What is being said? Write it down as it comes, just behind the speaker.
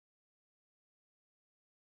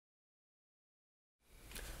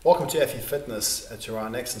Welcome to FE Fitness, to our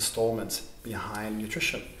next installment behind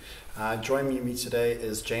nutrition. Joining me today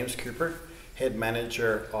is James Cooper, Head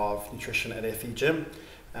Manager of Nutrition at FE Gym,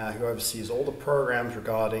 who oversees all the programs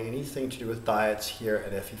regarding anything to do with diets here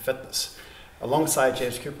at FE Fitness. Alongside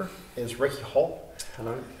James Cooper is Ricky Hall.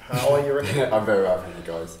 Hello. How are you, Ricky? I'm very well, thank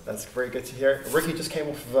you guys. That's very good to hear. Ricky just came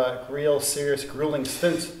off of a real serious grueling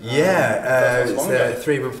stint. It's a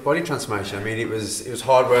 3-month body transformation. I mean, it was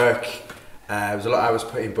hard work. It was a lot of hours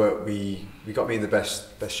put in, but we got me in the best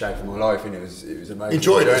shape of my life, and it was amazing.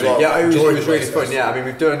 Enjoyed it as well. Yeah, it was really fun. Yeah, I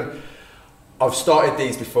mean, I've started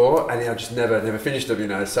these before, and I just never finished them. You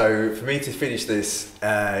know, so for me to finish this,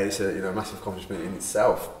 it's a massive accomplishment in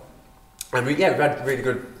itself. And we had really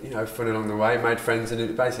good, fun along the way, made friends, and it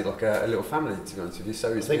was basically like a little family, to be honest with you.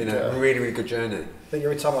 So it's been a really good journey. I think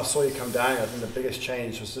every time I saw you come down, I think the biggest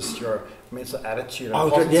change was just your mental attitude. So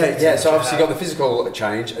obviously got the physical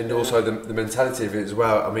change and also the mentality of it as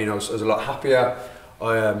well. I mean, I was a lot happier,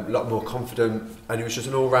 a lot more confident, and it was just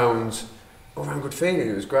an all-round good feeling.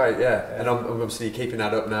 It was great, and I'm obviously keeping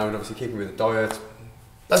that up now, and obviously keeping with the diet.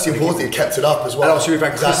 That's the important thing, you kept it up as well. And obviously we've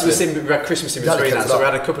had Christmas in between that, so we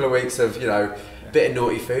had a couple of weeks of, bit of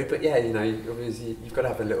naughty food, but obviously you've got to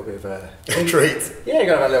have a little bit of a treat. Yeah, you've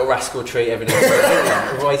got to have a little rascal treat every now and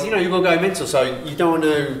then. Otherwise, you will go mental, so you don't want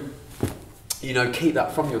to, keep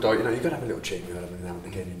that from your diet. You've got to have a little cheat meal every now and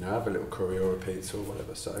again, have a little curry or a pizza or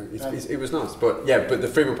whatever, so it was nice. But the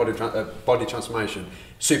 3-month body transformation,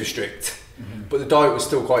 super strict. Mm-hmm. But the diet was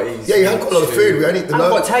still quite easy. Yeah, you had quite a lot of food. And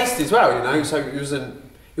quite tasty as well, so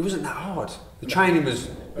it wasn't that hard. The training was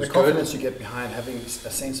the confidence you get behind having a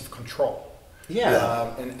sense of control.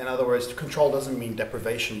 Yeah. In other words, control doesn't mean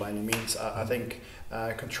deprivation by any means. I think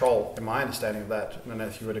control, in my understanding of that, I don't know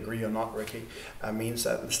if you would agree or not, Ricky, means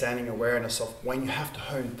that understanding awareness of when you have to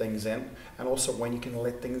hone things in, and also when you can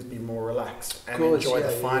let things be more relaxed and enjoy the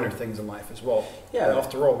finer things in life as well. Yeah. But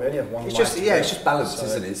after all, we only have one life. It's just balance,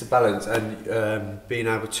 isn't it? It's a balance, and being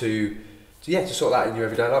able to sort that in your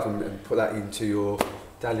everyday life and put that into your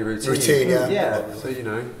daily routine. So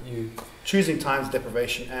you choosing times of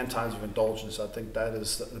deprivation and times of indulgence, I think that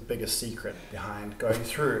is the biggest secret behind going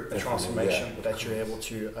through the transformation that you're able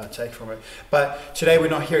to take from it. But today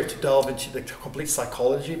we're not here to delve into the complete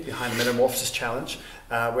psychology behind the Metamorphosis Challenge.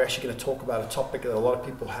 We're actually going to talk about a topic that a lot of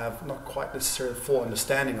people have not quite necessarily full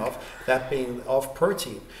understanding of, that being of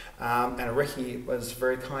protein. And Ricky was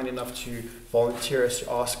very kind enough to volunteer us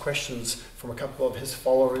to ask questions from a couple of his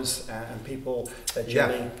followers and people that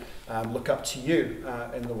generally look up to you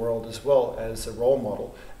in the world as well as a role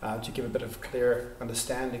model, to give a bit of clear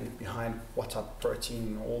understanding behind what type of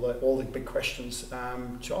protein, all the big questions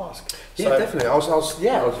to ask. Yeah, definitely. I'll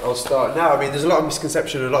start now. I mean, there's a lot of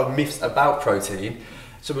misconception, a lot of myths about protein.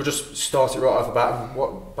 So we'll just start it right off the bat.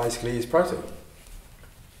 What basically is protein?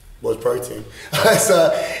 What is protein?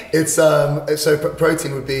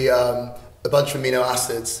 Protein would be a bunch of amino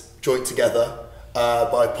acids joined together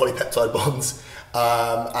by polypeptide bonds,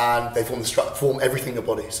 and they form everything in the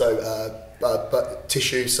body. So, but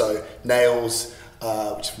tissue, so nails,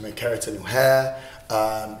 which is from keratin in your hair,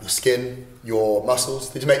 your skin, your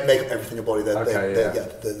muscles. They just make up everything in your body.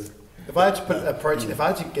 If I had to put a protein, if I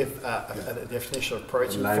had to give a definition of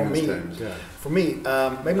protein, for me, maybe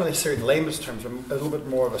not necessarily in layman's terms, but a little bit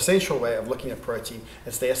more of a essential way of looking at protein,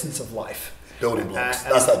 it's the essence of life. Building blocks.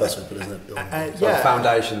 That's the best way to put it, isn't it? The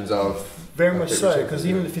foundations of... Very much so, because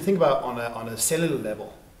even if you think about on a cellular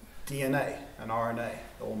level, DNA and RNA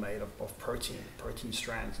are all made of protein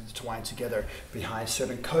strands intertwined together behind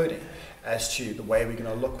certain coding as to the way we're going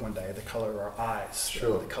to look one day, the color of our eyes,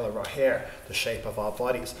 the color of our hair, the shape of our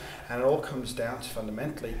bodies. And it all comes down to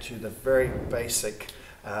fundamentally to the very basic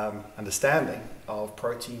understanding of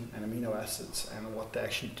protein and amino acids and what they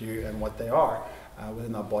actually do and what they are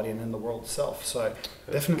within our body and in the world itself. So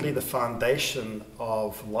definitely the foundation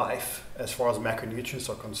of life as far as macronutrients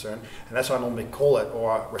are concerned, and that's why I normally call it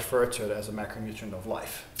or refer to it as a macronutrient of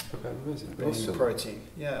life. Okay, amazing. Awesome. Protein,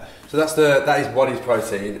 yeah. So that is what is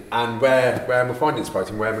protein, and where am I finding this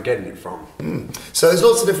protein? Where am I getting it from? So there's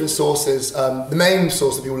lots of different sources. The main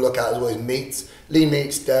source that people look at is always meat, lean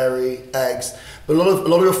meats, dairy, eggs. But a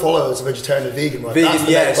lot of your followers are vegetarian and vegan, right?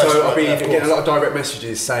 Vegan, so I've been getting a lot of direct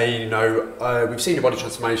messages saying, we've seen your body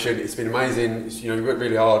transformation, it's been amazing, you worked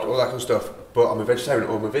really hard, all that kind of stuff, but I'm a vegetarian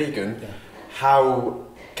or I'm a vegan. Yeah. How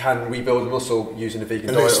can we build muscle using a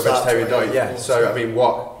vegan diet or vegetarian diet? Yeah, so I mean,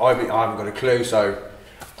 I haven't got a clue, so...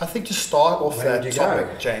 I think to start off that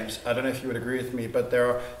topic, James, I don't know if you would agree with me, but there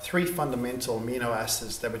are 3 fundamental amino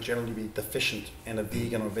acids that would generally be deficient in a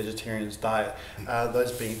vegan or vegetarian's diet.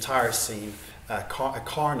 Those being tyrosine,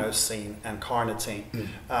 carnosine and carnitine.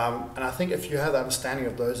 And I think if you have the understanding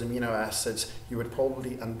of those amino acids, you would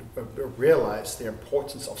probably realize the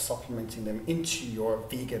importance of supplementing them into your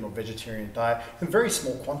vegan or vegetarian diet in very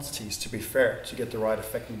small quantities, to be fair, to get the right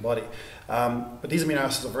effect in the body. But these amino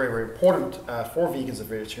acids are very, very important for vegans and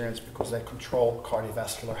vegetarians because they control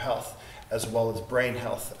cardiovascular health as well as brain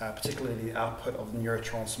health, particularly the output of the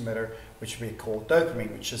neurotransmitter, which we call dopamine,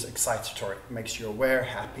 which is excitatory. It makes you aware,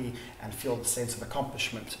 happy, and feel the sense of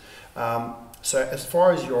accomplishment. So as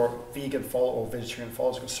far as your vegan follower or vegetarian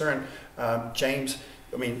follower is concerned, James,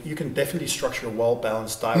 I mean, you can definitely structure a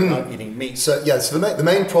well-balanced diet without eating meat. So the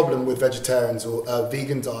main problem with vegetarians or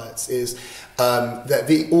vegan diets is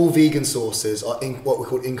that all vegan sources are what we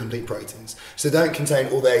call incomplete proteins. So they don't contain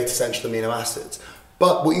all the 8 essential amino acids.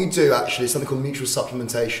 But what you do actually is something called mutual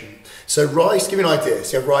supplementation. So rice, give you an idea,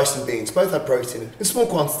 so you have rice and beans, both have protein in small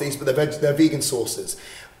quantities, but they're vegan sources.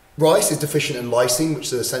 Rice is deficient in lysine, which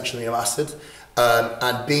is an essential amino acid,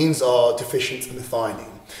 and beans are deficient in methionine.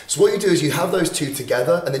 So what you do is you have those two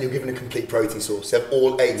together, and then you're given a complete protein source. You have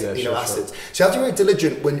all 8 amino acids. So you have to be very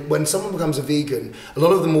diligent when someone becomes a vegan. A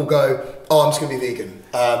lot of them will go, "Oh, I'm just going to be vegan,"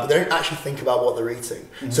 but they don't actually think about what they're eating.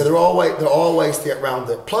 So there are ways to get around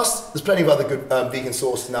it. Plus, there's plenty of other good vegan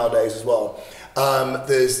sources nowadays as well.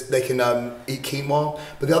 They can eat quinoa,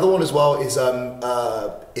 but the other one as well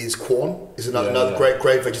is corn. Is another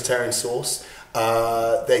great vegetarian source.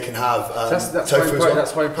 They can have tofu as well.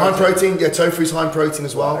 That's high in protein. High in protein, yeah. Tofu's high in protein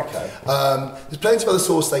as well. Okay. There's plenty of other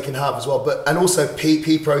sources they can have as well, and also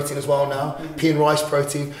pea protein as well now. Pea and rice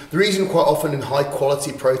protein. The reason quite often in high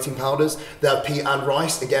quality protein powders they have pea and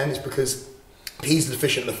rice again is because peas are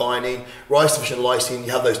deficient in methionine, rice deficient in lysine.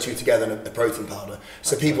 You have those two together in a protein powder.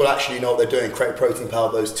 So people actually know what they're doing. Create protein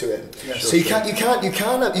powder, those two in. Yeah, so you can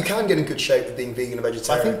get in good shape with being vegan and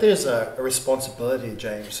vegetarian. I think there's a responsibility,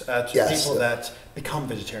 James, to people that become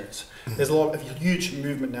vegetarians. There's a huge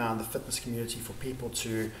movement now in the fitness community for people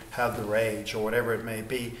to have the rage or whatever it may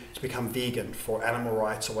be to become vegan for animal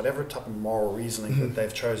rights or whatever type of moral reasoning that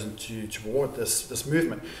they've chosen toward this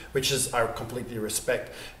movement, which is I completely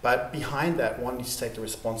respect. But behind that, one needs to take the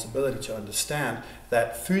responsibility to understand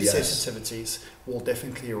that food sensitivities will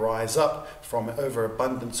definitely rise up from an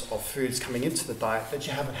overabundance of foods coming into the diet that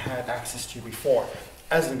you haven't had access to before.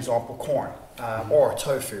 As an example, corn or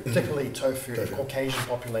tofu, particularly tofu in Caucasian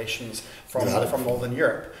populations from Northern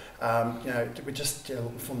Europe. We just,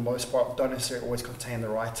 for the most part, don't necessarily always contain the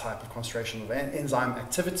right type of concentration of enzyme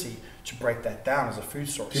activity to break that down as a food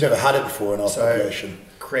source. You've never had it before in our population.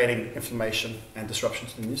 Creating inflammation and disruption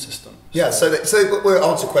to the immune system. Yeah, so we'll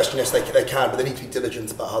answer the question, yes, they can, but they need to be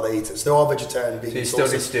diligent about how they eat it. So there are vegetarian and vegan sources.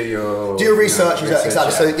 So you still need to do your research,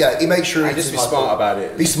 exactly. Yeah. So you make sure and just be smart about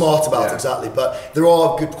it. Be smart about it, exactly. But there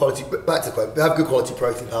are good quality, back to the quote, they have good quality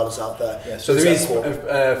protein powders out there. Yeah, so there is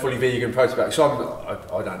fully vegan protein powder. So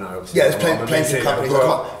I don't know. Obviously. Yeah, there's plenty of companies.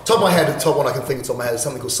 Top of my head, the top one I can think of top of my head is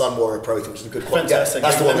something called Sun Warrior Protein, which is a good quality. Fantastic.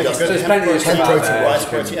 That's the one we got. So there's plenty of hemp protein, rice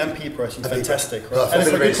protein, and pea protein. Fantastic. Right? And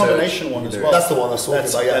it's a good combination one as well. That's the one I was talking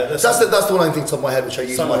about. Yeah, that's the one I think top of my head, which I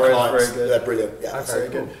use with my clients. They're brilliant. Yeah, that's very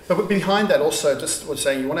good. But behind that, also, just was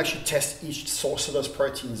saying, you want to actually test each source of those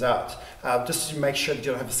proteins out, just to make sure that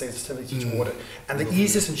you don't have a sensitivity toward it. And the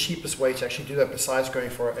easiest and cheapest way to actually do that, besides going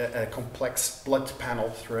for a complex blood panel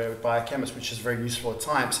through a biochemist, which is very useful at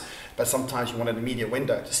times, but sometimes you want an immediate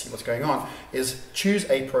window to see what's going on, is choose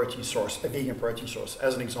a protein source, a vegan protein source.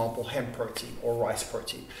 As an example, hemp protein or rice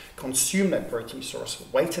protein. Consume that protein source.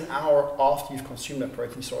 Wait an hour after you've consumed that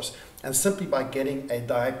protein source, and simply by getting a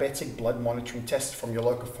diabetic blood monitoring test from your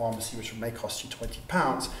local pharmacy, which may cost you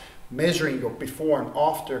 £20, measuring your before and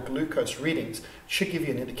after glucose readings should give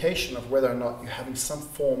you an indication of whether or not you're having some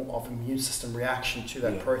form of immune system reaction to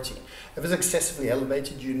that protein. If it's excessively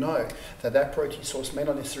elevated, you know that protein source may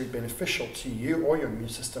not necessarily be beneficial to you or your immune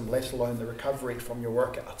system, let alone the recovery from your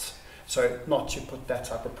workouts. So not to put that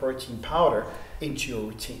type of protein powder into your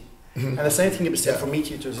routine. And the same thing can be said for meat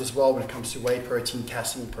eaters as well when it comes to whey protein,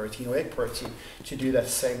 casein protein, or egg protein, to do that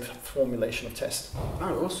same formulation of test.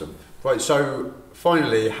 Oh, awesome. Right, so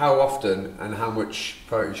finally, how often and how much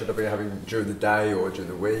protein should I be having during the day or during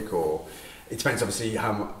the week? Or it depends, obviously,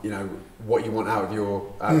 how what you want out of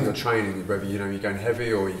your training, whether you're going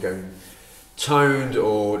heavy or you're going toned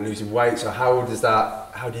or losing weight. So how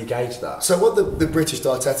do you gauge that? So what the British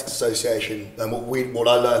Dietetics Association and what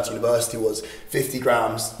I learned at university was 50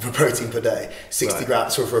 grams for protein per day, 60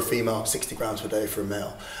 grams for a female, 60 grams per day for a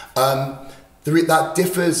male. That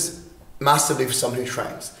differs massively for someone who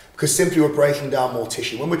trains. because simply we're breaking down more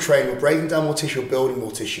tissue. When we're training, we're breaking down more tissue, we're building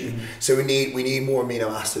more tissue. So we need more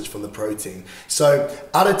amino acids from the protein. So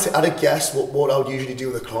at a guess, what I would usually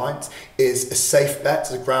do with a client is a safe bet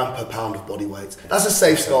is a gram per pound of body weight. That's a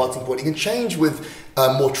safe starting point. It can change with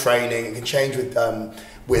more training. It can change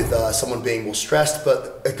with someone being more stressed,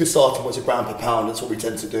 but a good starting point is a gram per pound. That's what we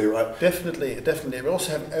tend to do, right? Definitely. But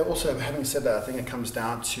also having said that, I think it comes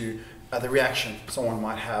down to the reaction someone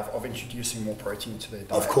might have of introducing more protein to their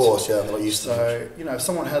diet. Of course, yeah, they're not used to it. So, if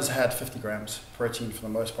someone has had 50 grams protein for the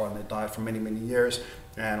most part in their diet for many, many years,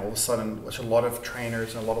 and all of a sudden, which a lot of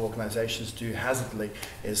trainers and a lot of organizations do haphazardly,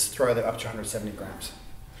 is throw them up to 170 grams.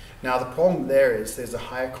 Now, the problem there is there's a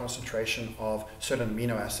higher concentration of certain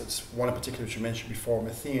amino acids, one in particular which you mentioned before,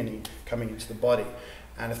 methionine, coming into the body.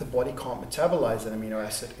 And if the body can't metabolize that amino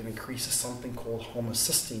acid, it increases something called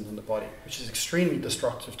homocysteine in the body, which is extremely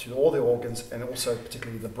destructive to all the organs and also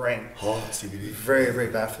particularly the brain. Heart, CBD. Very,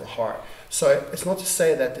 very bad for the heart. So it's not to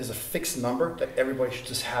say that there's a fixed number that everybody should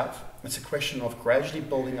just have. It's a question of gradually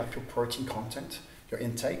building up your protein content, your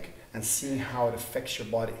intake, and seeing how it affects your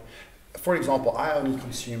body. For example, I only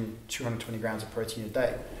consume 220 grams of protein a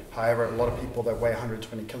day. However, a lot of people that weigh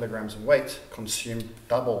 120 kilograms in weight consume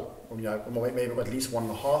double, maybe at least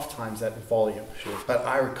 1.5 times that in volume. Sure. But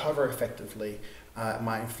I recover effectively.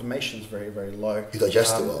 My inflammation is very, very low. You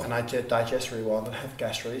digest it well. And I digest very well and don't have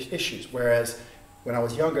gastro issues. Whereas when I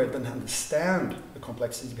was younger, I didn't understand the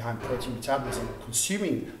complexities behind protein metabolism.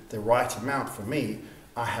 Consuming the right amount for me,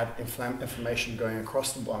 I had inflammation going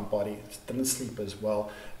across the body, didn't sleep as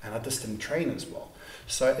well, and I just didn't train as well.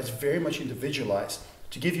 So it's very much individualized.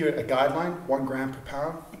 To give you a guideline, 1 gram per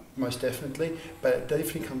pound, most definitely, but it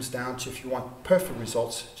definitely comes down to, if you want perfect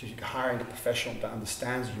results, to hiring a professional that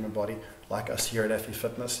understands the human body, like us here at FE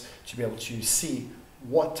Fitness, to be able to see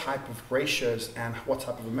what type of ratios and what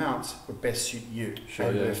type of amounts would best suit you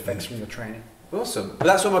and the effects from your training. Awesome. Well,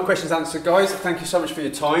 that's all my questions answered, guys. Thank you so much for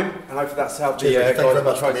your time, and hopefully that's helped the Thank you very guys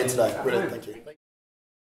much for try being to- today. Brilliant, thank you.